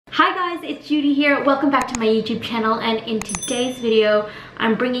Hi guys, it's Judy here. Welcome back to my YouTube channel, and in today's video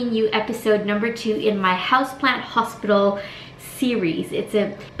I'm bringing you episode number 2 in my Houseplant Hospital series.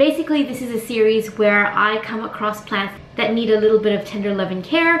 Basically this is a series where I come across plants that need a little bit of tender love and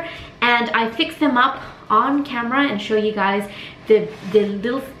care, and I fix them up on camera and show you guys the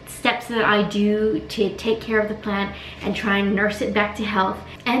little steps that I do to take care of the plant and try and nurse it back to health,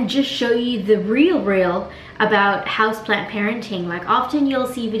 and just show you the real about houseplant parenting. Like, often you'll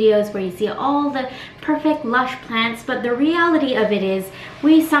see videos where you see all the perfect lush plants, but the reality of it is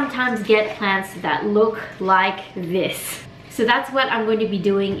we sometimes get plants that look like this. So that's what I'm going to be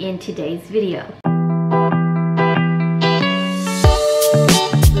doing in today's video.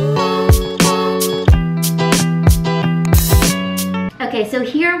 Okay, so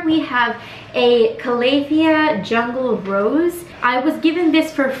here we have a Calathea Jungle Rose. I was given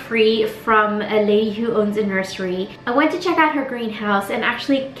this for free from a lady who owns a nursery. I went to check out her greenhouse and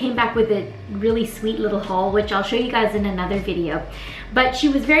actually came back with a really sweet little haul, which I'll show you guys in another video. But she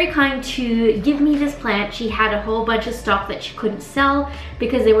was very kind to give me this plant. She had a whole bunch of stock that she couldn't sell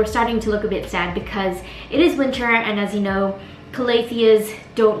because they were starting to look a bit sad because it is winter, and as you know, Calatheas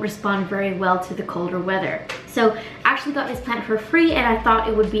don't respond very well to the colder weather. So I actually got this plant for free, and I thought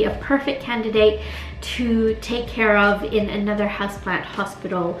it would be a perfect candidate to take care of in another Houseplant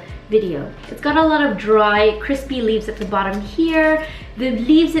Hospital video. It's got a lot of dry, crispy leaves at the bottom here. The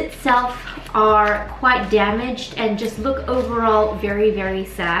leaves itself are quite damaged and just look overall very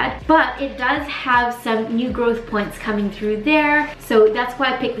sad, but it does have some new growth points coming through there. So that's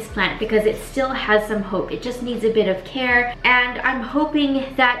why I picked this plant, because it still has some hope. It just needs a bit of care, and I'm hoping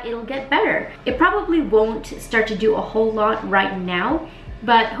that it'll get better. It probably won't start to do a whole lot right now,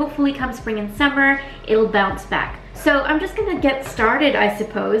 but hopefully come spring and summer, it'll bounce back. So I'm just gonna get started, I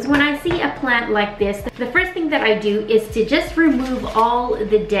suppose. When I see a plant like this, the first thing that I do is to just remove all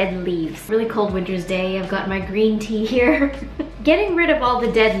the dead leaves. Really cold winter's day, I've got my green tea here. Getting rid of all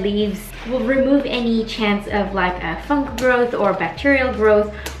the dead leaves will remove any chance of like a fungal growth or bacterial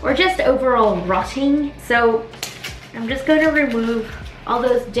growth or just overall rotting. So I'm just gonna remove all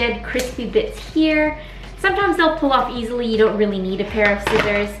those dead crispy bits here. Sometimes they'll pull off easily, you don't really need a pair of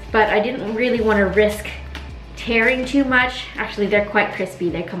scissors, but I didn't really want to risk tearing too much. Actually, they're quite crispy,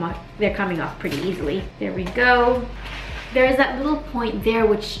 they're coming off pretty easily. There we go. There's that little point there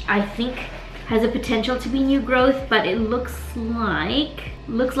which I think has a potential to be new growth, but it looks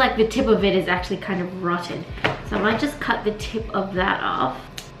like the tip of it is actually kind of rotten. So I might just cut the tip of that off.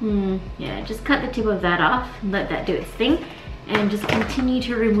 Yeah, just cut the tip of that off and let that do its thing, and just continue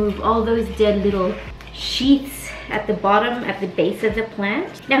to remove all those dead little sheaths at the bottom, at the base of the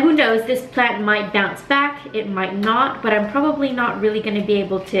plant. Now who knows, this plant might bounce back, it might not, but I'm probably not really going to be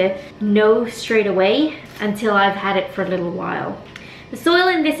able to know straight away until I've had it for a little while. The soil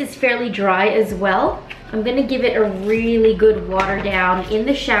in this is fairly dry as well. I'm going to give it a really good water down in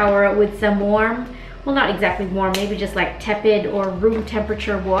the shower with some warm, well, not exactly warm, maybe just like tepid or room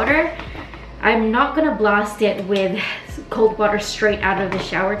temperature water. I'm not gonna blast it with cold water straight out of the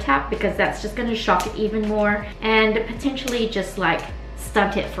shower tap, because that's just gonna shock it even more and potentially just like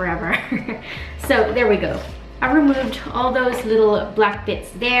stunt it forever. So there we go. I removed all those little black bits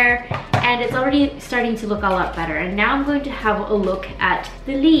there, and it's already starting to look a lot better. And now I'm going to have a look at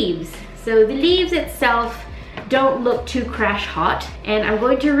the leaves. So the leaves itself don't look too crash hot, and I'm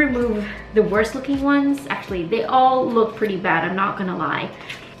going to remove the worst looking ones. Actually, they all look pretty bad, I'm not gonna lie.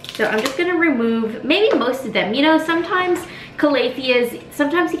 So I'm just gonna remove maybe most of them. You know, sometimes Calatheas,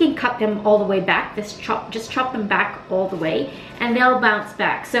 sometimes you can cut them all the way back. Just chop them back all the way and they'll bounce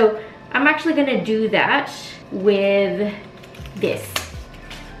back. So I'm actually gonna do that with this.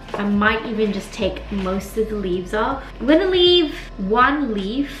 I might even just take most of the leaves off. I'm gonna leave one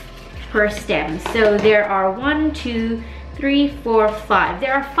leaf per stem. So there are 1, 2, 3, 4, 5.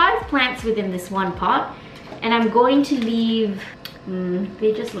 There are 5 plants within this one pot, and I'm going to leave,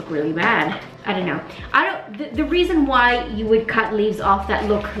 they just look really bad. I don't know. The reason why you would cut leaves off that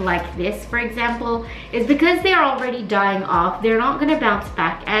look like this, for example, is because they're already dying off. They're not gonna bounce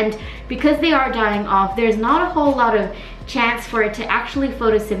back, and because they are dying off, there's not a whole lot of chance for it to actually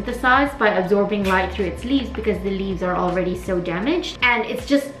photosynthesize by absorbing light through its leaves, because the leaves are already so damaged and it's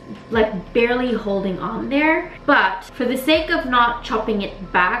just like barely holding on there. But for the sake of not chopping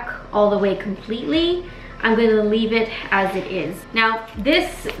it back all the way completely, I'm going to leave it as it is. Now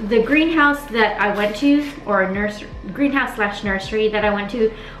the greenhouse that I went to, or greenhouse slash nursery that I went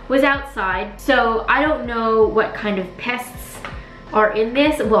to, was outside. So I don't know what kind of pests are in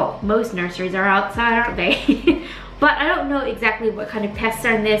this. Well, most nurseries are outside, aren't they? But I don't know exactly what kind of pests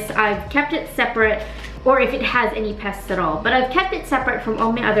are in this. I've kept it separate or if it has any pests at all. But I've kept it separate from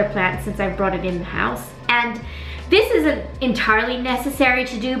all my other plants since I've brought it in the house. And this isn't entirely necessary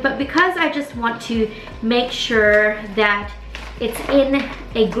to do, but because I just want to make sure that it's in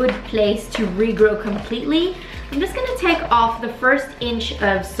a good place to regrow completely, I'm just gonna take off the first inch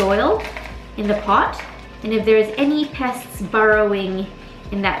of soil in the pot. And if there's any pests burrowing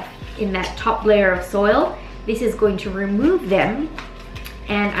in that top layer of soil, this is going to remove them,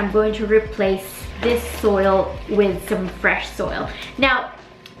 and I'm going to replace this soil with some fresh soil. Now,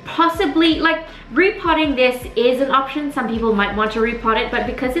 possibly, like, repotting this is an option. Some people might want to repot it, but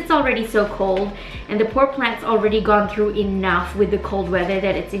because it's already so cold and the poor plant's already gone through enough with the cold weather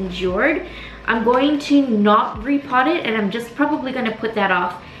that it's endured, I'm going to not repot it, and I'm just probably going to put that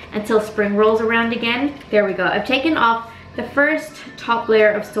off until spring rolls around again. There we go. I've taken off the first top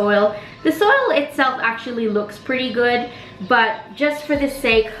layer of soil. The soil itself actually looks pretty good, but just for the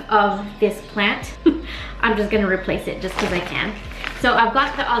sake of this plant, I'm just gonna replace it just because I can. So I've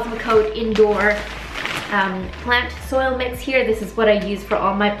got the Osmocote indoor plant soil mix here. This is what I use for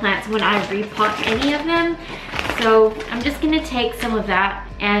all my plants when I repot any of them. So I'm just gonna take some of that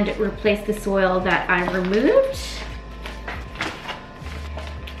and replace the soil that I removed.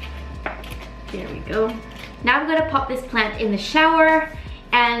 There we go. Now I'm gonna pop this plant in the shower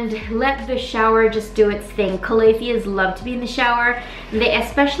and let the shower just do its thing. Calatheas love to be in the shower. They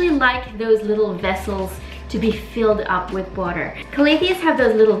especially like those little vessels to be filled up with water. Calatheas have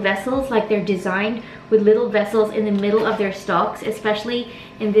those little vessels, like they're designed with little vessels in the middle of their stalks, especially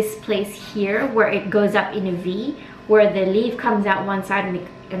in this place here where it goes up in a V, where the leaf comes out one side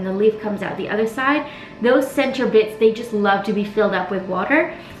and the leaf comes out the other side. Those center bits, they just love to be filled up with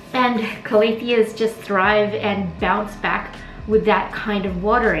water. And Calatheas just thrive and bounce back with that kind of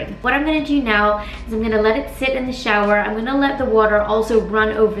watering. What I'm gonna do now is I'm gonna let it sit in the shower. I'm gonna let the water also run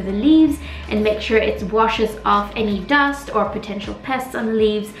over the leaves and make sure it washes off any dust or potential pests on the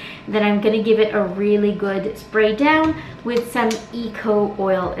leaves. Then I'm gonna give it a really good spray down with some eco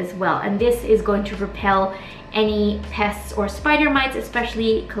oil as well. And this is going to repel any pests or spider mites,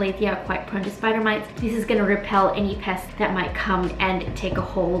 especially Calathea are quite prone to spider mites. This is gonna repel any pests that might come and take a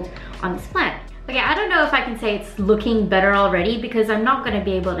hold on this plant. Okay, I don't know if I can say it's looking better already because I'm not gonna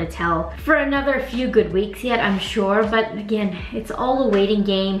be able to tell for another few good weeks yet, I'm sure. But again, it's all a waiting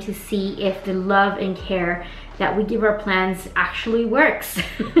game to see if the love and care that we give our plants actually works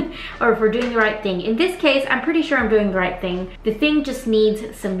or if we're doing the right thing. In this case, I'm pretty sure I'm doing the right thing. The thing just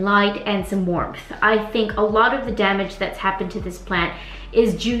needs some light and some warmth. I think a lot of the damage that's happened to this plant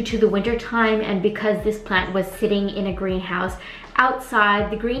is due to the winter time, and because this plant was sitting in a greenhouse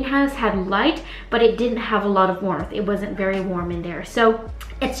outside. The greenhouse had light, but it didn't have a lot of warmth. It wasn't very warm in there. So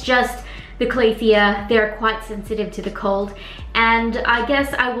it's just the Calathea, they're quite sensitive to the cold. And I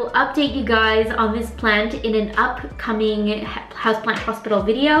guess I will update you guys on this plant in an upcoming Houseplant Hospital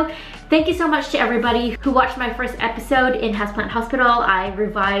video. Thank you so much to everybody who watched my first episode in Houseplant Hospital. I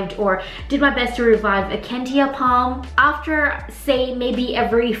revived, or did my best to revive, a Kentia palm. After, say, maybe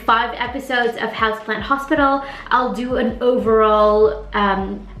every 5 episodes of Houseplant Hospital, I'll do an overall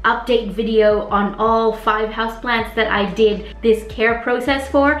update video on all 5 houseplants that I did this care process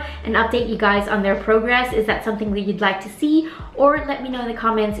for, and update you guys on their progress. Is that something that you'd like to see? Or let me know in the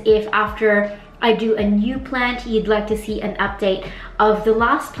comments if after I do a new plant, you'd like to see an update of the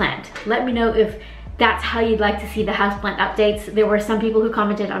last plant. Let me know if that's how you'd like to see the houseplant updates. There were some people who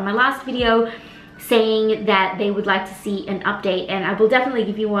commented on my last video saying that they would like to see an update, and I will definitely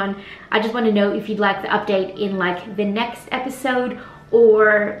give you one. I just want to know if you'd like the update in like the next episode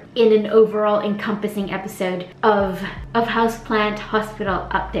or in an overall encompassing episode of Houseplant Hospital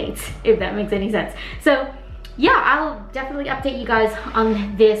updates, if that makes any sense. So yeah, I'll definitely update you guys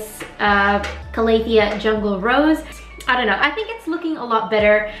on this Calathea Jungle Rose. I don't know, I think it's looking a lot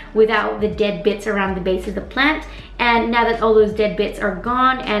better without the dead bits around the base of the plant. And now that all those dead bits are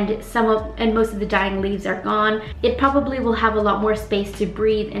gone and most of the dying leaves are gone, it probably will have a lot more space to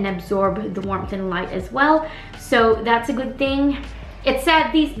breathe and absorb the warmth and light as well. So that's a good thing. It's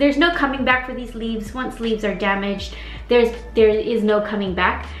sad, there's no coming back for these leaves. Once leaves are damaged, there is no coming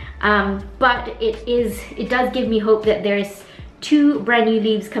back. But it does give me hope that there's 2 brand new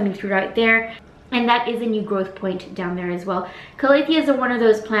leaves coming through right there, and that is a new growth point down there as well. Calatheas are one of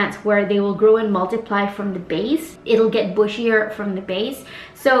those plants where they will grow and multiply from the base. It'll get bushier from the base.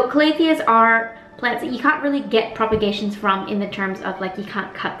 So Calatheas are plants that you can't really get propagations from, in the terms of like you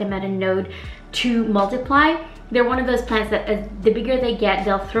can't cut them at a node to multiply. They're one of those plants that the bigger they get,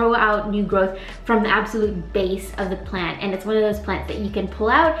 they'll throw out new growth from the absolute base of the plant. And it's one of those plants that you can pull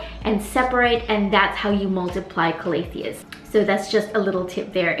out and separate, and that's how you multiply Calatheas. So that's just a little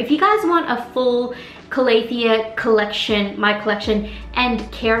tip there. If you guys want a full Calathea collection, my collection, and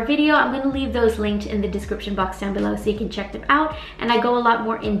care video, I'm going to leave those linked in the description box down below so you can check them out. And I go a lot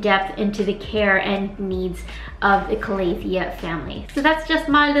more in depth into the care and needs of the Calathea family. So that's just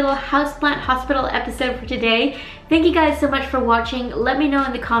my little Houseplant Hospital episode for today. Thank you guys so much for watching. Let me know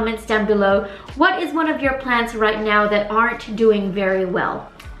in the comments down below, what is one of your plants right now that aren't doing very well?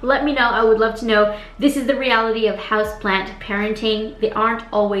 Let me know. I would love to know. This is the reality of houseplant parenting. They aren't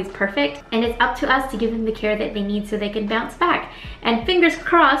always perfect, and it's up to us to give them the care that they need so they can bounce back. And fingers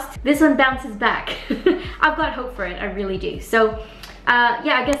crossed, this one bounces back. I've got hope for it, I really do. So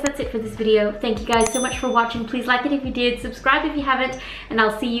yeah, I guess that's it for this video. Thank you guys so much for watching. Please like it if you did, subscribe if you haven't, and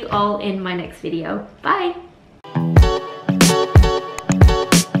I'll see you all in my next video. Bye!